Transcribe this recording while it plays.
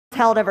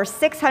held over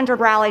 600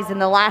 rallies in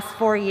the last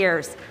 4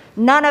 years.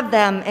 None of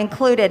them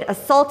included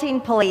assaulting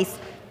police,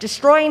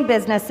 destroying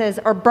businesses,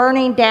 or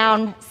burning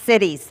down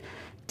cities.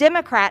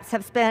 Democrats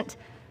have spent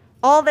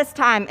all this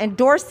time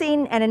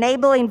endorsing and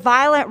enabling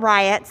violent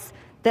riots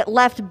that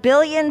left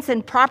billions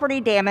in property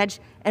damage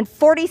and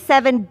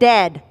 47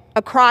 dead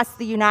across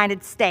the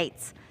United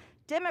States.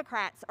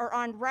 Democrats are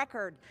on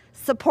record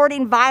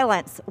supporting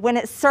violence when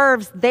it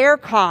serves their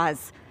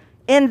cause,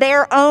 in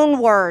their own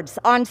words,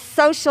 on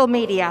social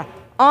media,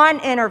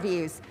 on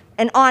interviews,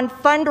 and on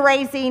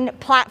fundraising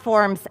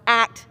platforms.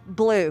 Act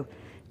Blue.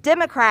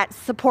 Democrats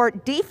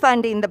support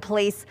defunding the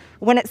police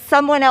when it's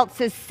someone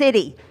else's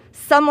city,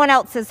 someone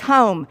else's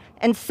home,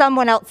 and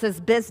someone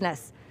else's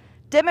business.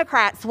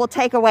 Democrats will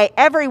take away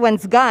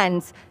everyone's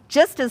guns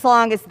just as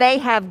long as they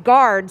have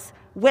guards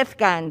with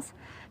guns.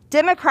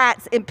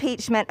 Democrats'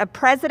 impeachment of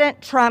President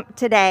Trump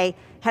today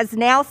has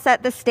now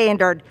set the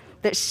standard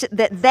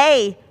that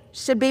they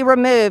should be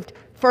removed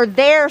for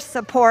their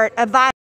support of violence.